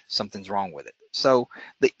mesh. Something's wrong with it. So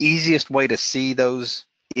the easiest way to see those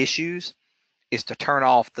issues is to turn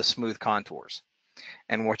off the smooth contours.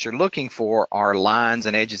 And what you're looking for are lines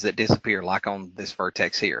and edges that disappear, like on this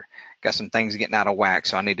vertex here. Got some things getting out of whack,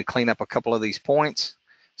 so I need to clean up a couple of these points.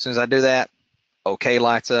 As soon as I do that, OK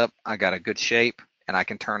lights up, I got a good shape, and I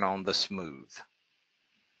can turn on the smooth.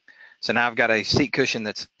 So now I've got a seat cushion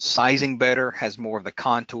that's sizing better, has more of the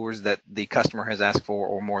contours that the customer has asked for,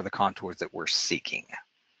 or more of the contours that we're seeking.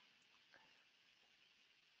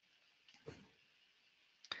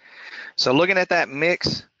 So looking at that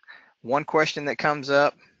mix, one question that comes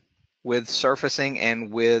up with surfacing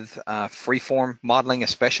and with freeform modeling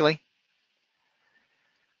especially,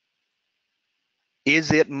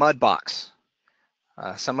 is it Mudbox?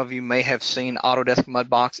 Some of you may have seen Autodesk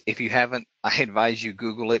Mudbox. If you haven't, I advise you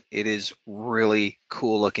Google it. It is really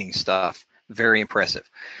cool looking stuff, very impressive.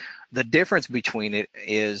 The difference between it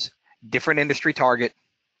is different industry target,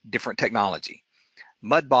 different technology.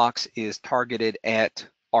 Mudbox is targeted at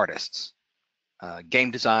artists, game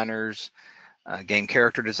designers, game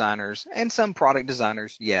character designers, and some product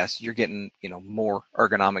designers. Yes, you're getting more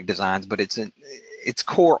ergonomic designs, but its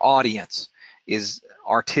core audience is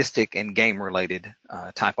artistic and game related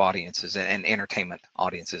type audiences and entertainment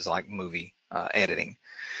audiences like movie editing,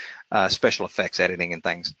 special effects editing and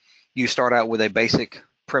things. You start out with a basic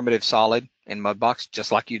primitive solid in Mudbox,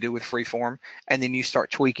 just like you do with Freeform, and then you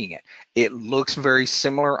start tweaking it. It looks very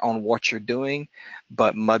similar on what you're doing,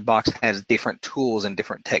 but Mudbox has different tools and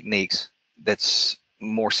different techniques that's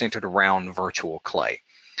more centered around virtual clay.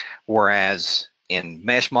 Whereas in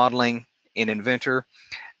mesh modeling, in Inventor,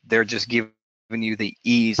 they're just giving you the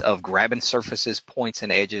ease of grabbing surfaces, points,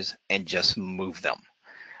 and edges and just move them.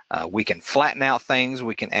 We can flatten out things,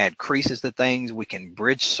 we can add creases to things, we can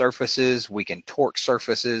bridge surfaces, we can torque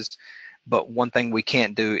surfaces, but one thing we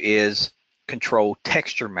can't do is control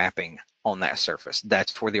texture mapping on that surface.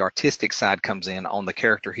 That's where the artistic side comes in. On the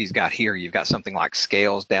character he's got here, you've got something like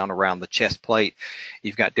scales down around the chest plate.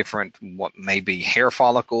 You've got different, what may be hair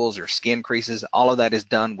follicles or skin creases. All of that is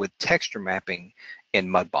done with texture mapping in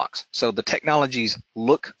Mudbox. So the technologies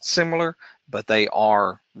look similar, but they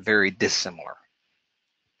are very dissimilar.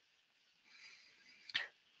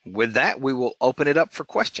 With that, we will open it up for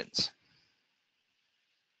questions.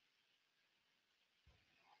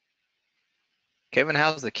 Kevin,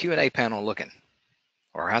 how's the Q&A panel looking?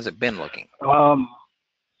 Or how's it been looking?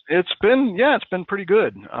 It's been pretty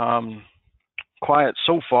good. Quiet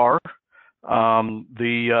so far.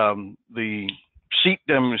 The seat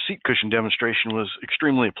cushion demonstration was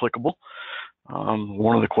extremely applicable.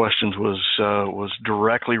 One of the questions was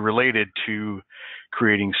directly related to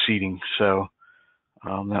creating seating, so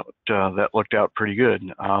that looked out pretty good.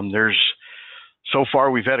 So far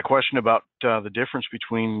we've had a question about the difference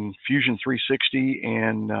between Fusion 360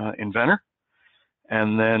 and Inventor,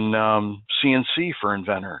 and then CNC for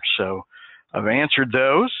Inventor. So I've answered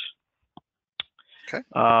those. Okay.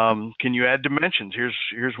 Can you add dimensions?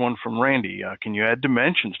 Here's one from Randy. Can you add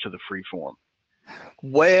dimensions to the freeform?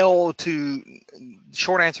 Well,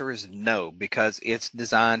 short answer is no, because it's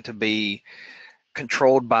designed to be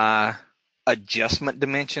controlled by adjustment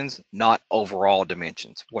dimensions, not overall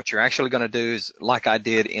dimensions. What you're actually going to do is, like I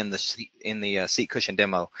did in the seat cushion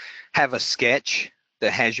demo, have a sketch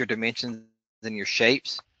that has your dimensions and your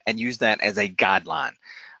shapes, and use that as a guideline.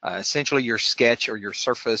 Essentially, your sketch or your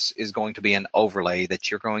surface is going to be an overlay that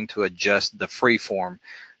you're going to adjust the freeform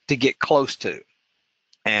to get close to.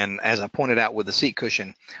 And as I pointed out with the seat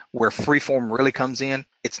cushion, where freeform really comes in,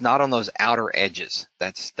 it's not on those outer edges.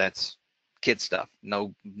 That's kid stuff.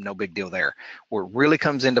 No big deal there. Where it really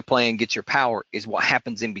comes into play and gets your power is what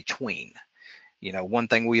happens in between. You know, one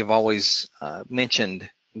thing we have always mentioned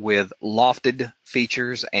with lofted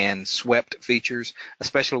features and swept features,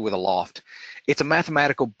 especially with a loft, it's a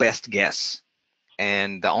mathematical best guess.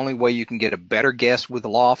 And the only way you can get a better guess with the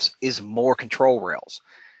lofts is more control rails.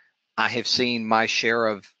 I have seen my share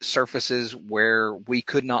of surfaces where we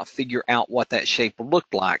could not figure out what that shape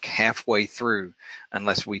looked like halfway through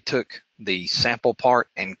unless we took the sample part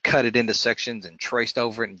and cut it into sections and traced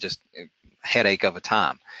over it, and just a headache of a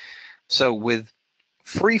time. So with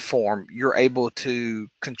freeform, you're able to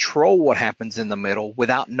control what happens in the middle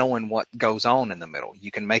without knowing what goes on in the middle.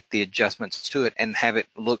 You can make the adjustments to it and have it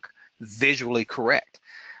look visually correct.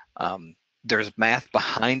 There's math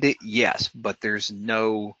behind it, yes, but there's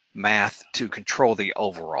no math to control the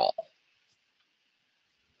overall.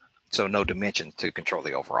 So no dimensions to control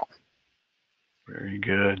the overall. Very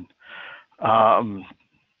good.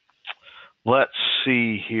 Let's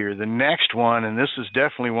see here. The next one, and this is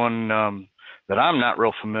definitely one that I'm not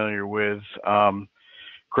real familiar with,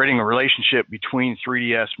 creating a relationship between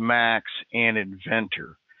 3ds Max and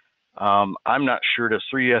Inventor. I'm not sure, does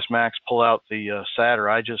 3ds Max pull out the SAT or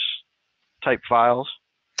IGES type files?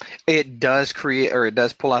 It does create, or it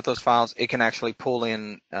does pull out those files. It can actually pull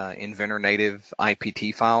in Inventor native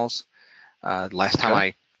IPT files. Last time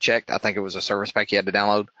I checked, I think it was a service pack you had to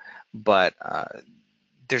download, but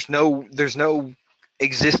there's no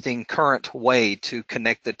existing current way to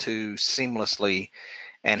connect the two seamlessly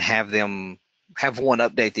and have one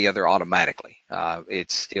update the other automatically.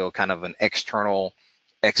 It's still kind of an external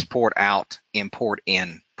export out, import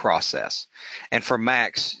in process. And for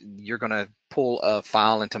Max, you're going to pull a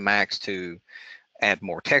file into Max to add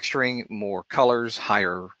more texturing, more colors,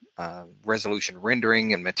 higher resolution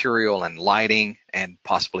rendering and material and lighting, and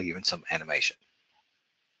possibly even some animation.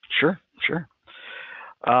 Sure.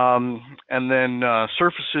 And then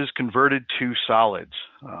surfaces converted to solids.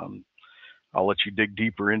 I'll let you dig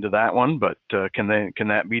deeper into that one, but can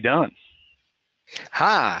that be done?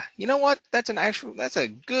 You know what? That's a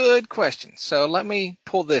good question. So let me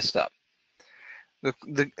pull this up.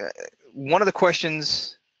 One of the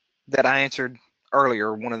questions that I answered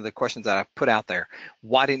earlier, one of the questions that I put out there,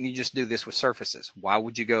 why didn't you just do this with surfaces? Why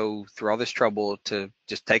would you go through all this trouble to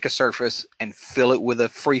just take a surface and fill it with a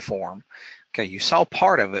freeform? Okay, you saw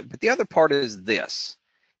part of it, but the other part is this.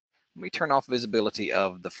 Let me turn off visibility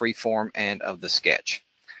of the freeform and of the sketch.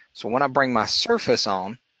 So when I bring my surface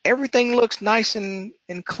on, everything looks nice and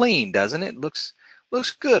clean, doesn't it? Looks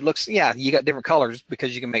good. Yeah, you got different colors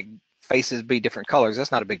because you can make faces be different colors.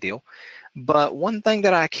 That's not a big deal. But one thing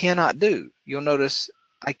that I cannot do, you'll notice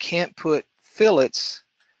I can't put fillets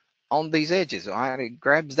on these edges. All right, it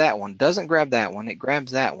grabs that one, doesn't grab that one, it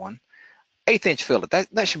grabs that one. 1/8 inch fillet,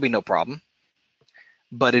 that should be no problem.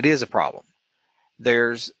 But it is a problem.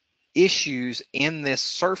 There's issues in this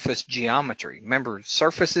surface geometry. Remember,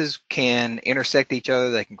 surfaces can intersect each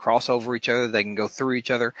other, they can cross over each other, they can go through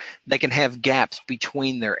each other, they can have gaps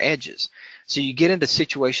between their edges. So you get into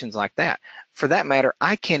situations like that. For that matter,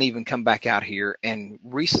 I can't even come back out here and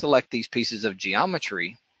reselect these pieces of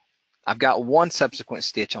geometry. I've got one subsequent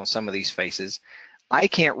stitch on some of these faces. I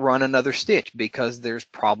can't run another stitch because there's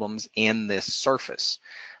problems in this surface.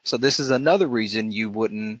 So this is another reason you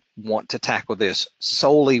wouldn't want to tackle this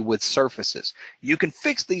solely with surfaces. You can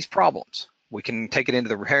fix these problems. We can take it into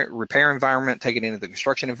the repair environment, take it into the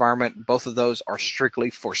construction environment. Both of those are strictly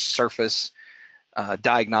for surface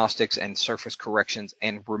diagnostics and surface corrections,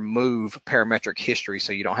 and remove parametric history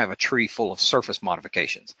so you don't have a tree full of surface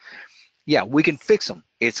modifications. Yeah, we can fix them.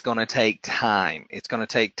 It's going to take time. It's going to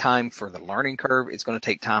take time for the learning curve. It's going to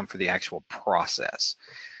take time for the actual process.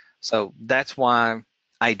 So that's why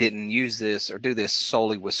I didn't use this or do this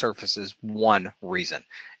solely with surfaces. One reason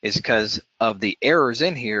is because of the errors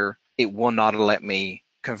in here. It will not let me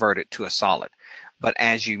convert it to a solid. But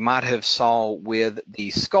as you might have saw with the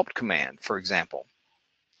sculpt command, for example,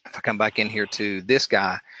 if I come back in here to this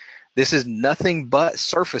guy, this is nothing but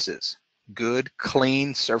surfaces, good,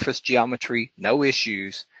 clean surface geometry, no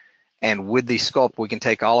issues. And with the sculpt, we can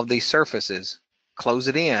take all of these surfaces, close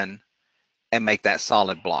it in, and make that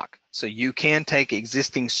solid block. So you can take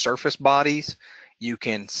existing surface bodies, you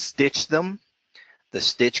can stitch them. The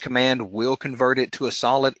stitch command will convert it to a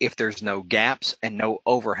solid if there's no gaps and no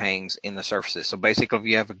overhangs in the surfaces. So basically, if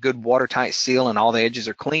you have a good watertight seal and all the edges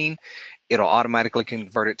are clean, it'll automatically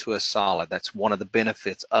convert it to a solid. That's one of the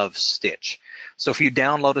benefits of Stitch. So if you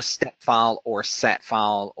download a step file or a SAT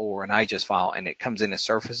file or an IGES file and it comes in as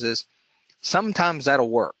surfaces, sometimes that'll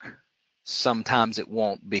work. Sometimes it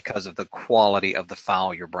won't because of the quality of the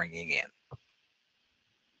file you're bringing in.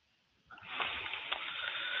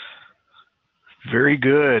 Very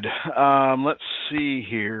good. Let's see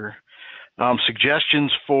here.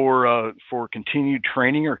 Suggestions for continued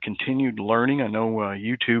training or continued learning. I know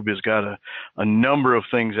YouTube has got a number of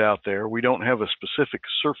things out there. We don't have a specific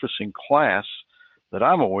surfacing class that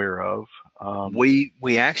I'm aware of.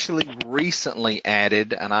 We actually recently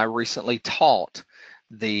added, and I recently taught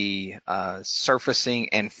the surfacing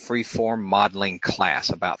and freeform modeling class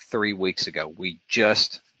about 3 weeks ago. We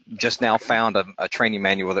just now found a training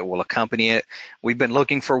manual that will accompany it. We've been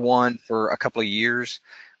looking for one for a couple of years.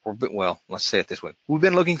 Well, let's say it this way. We've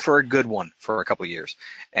been looking for a good one for a couple of years,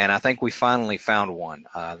 and I think we finally found one.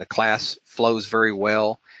 The class flows very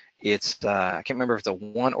well. It's I can't remember if it's a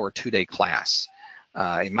 1 or 2 day class.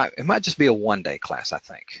 It might just be a 1 day class, I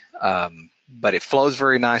think. But it flows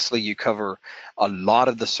very nicely. You cover a lot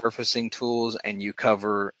of the surfacing tools, and you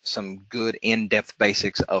cover some good in-depth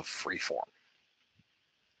basics of freeform.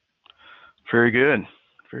 Very good.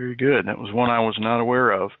 Very good. That was one I was not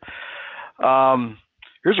aware of.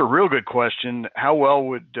 Here's a real good question. How well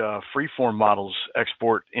would freeform models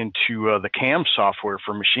export into the CAM software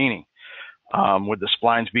for machining? Would the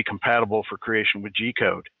splines be compatible for creation with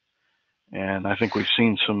G-code? And I think we've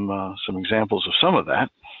seen some examples of some of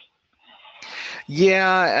that.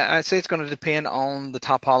 Yeah, I'd say it's going to depend on the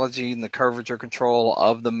topology and the curvature control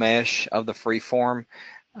of the mesh of the freeform.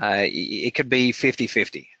 It could be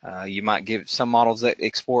 50-50. You might give some models that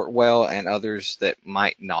export well and others that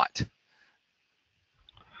might not.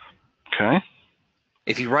 Okay.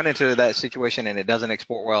 If you run into that situation and it doesn't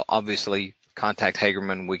export well, obviously contact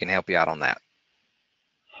Hagerman. We can help you out on that.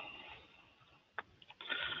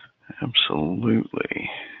 Absolutely.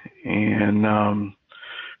 And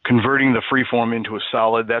converting the freeform into a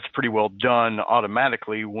solid, that's pretty well done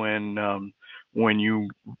automatically when you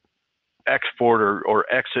export or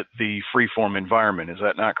exit the freeform environment. Is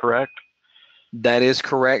that not correct? That is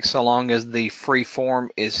correct, so long as the freeform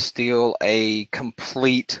is still a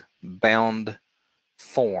complete bound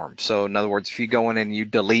form. So in other words, if you go in and you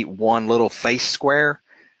delete one little face square,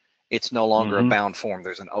 it's no longer a bound form.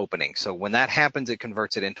 There's an opening. So when that happens, it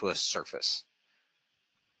converts it into a surface.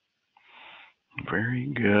 Very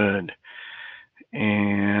good.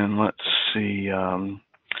 And let's see.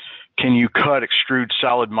 Can you cut, extrude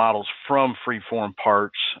solid models from freeform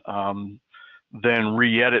parts, then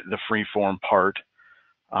re-edit the freeform part?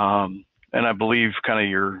 And I believe kind of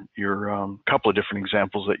your couple of different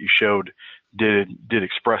examples that you showed did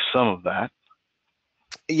express some of that.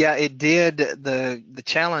 Yeah, it did. The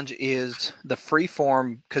challenge is the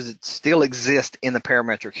freeform, because it still exists in the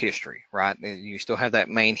parametric history, right? You still have that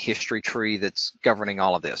main history tree that's governing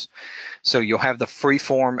all of this. So you'll have the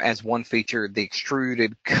freeform as one feature. The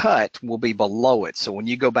extruded cut will be below it. So when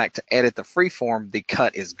you go back to edit the freeform, the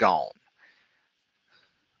cut is gone.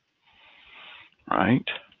 Right.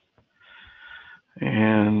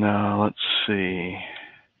 And let's see.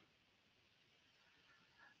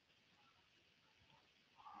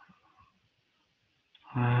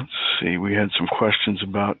 Let's see. We had some questions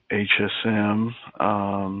about HSM.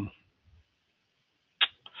 I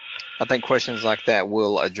think questions like that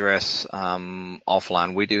we'll address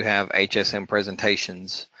offline. We do have HSM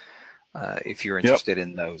presentations if you're interested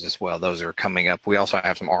in those as well. Those are coming up. We also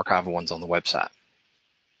have some archival ones on the website.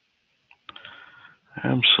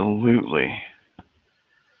 Absolutely.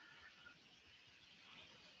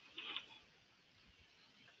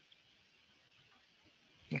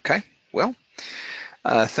 Okay, well,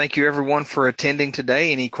 thank you everyone for attending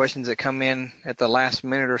today. Any questions that come in at the last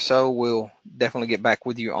minute or so, we'll definitely get back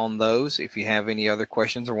with you on those. If you have any other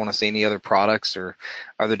questions or want to see any other products or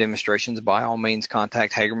other demonstrations, by all means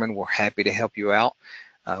contact Hagerman. We're happy to help you out.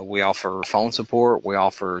 We offer phone support, we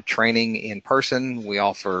offer training in person, we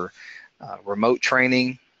offer remote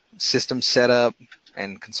training, system setup,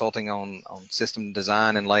 and consulting on system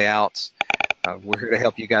design and layouts. We're here to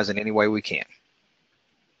help you guys in any way we can.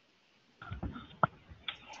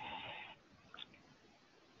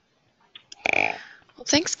 Well,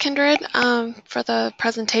 thanks, Kindred, for the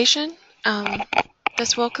presentation.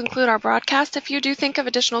 This will conclude our broadcast. If you do think of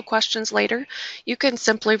additional questions later, you can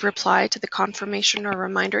simply reply to the confirmation or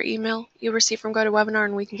reminder email you receive from GoToWebinar,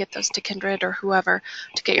 and we can get those to Kindred or whoever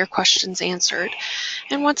to get your questions answered.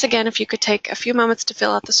 And once again, if you could take a few moments to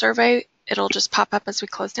fill out the survey, it'll just pop up as we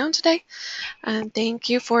close down today. And thank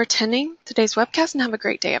you for attending today's webcast, and have a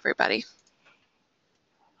great day, everybody.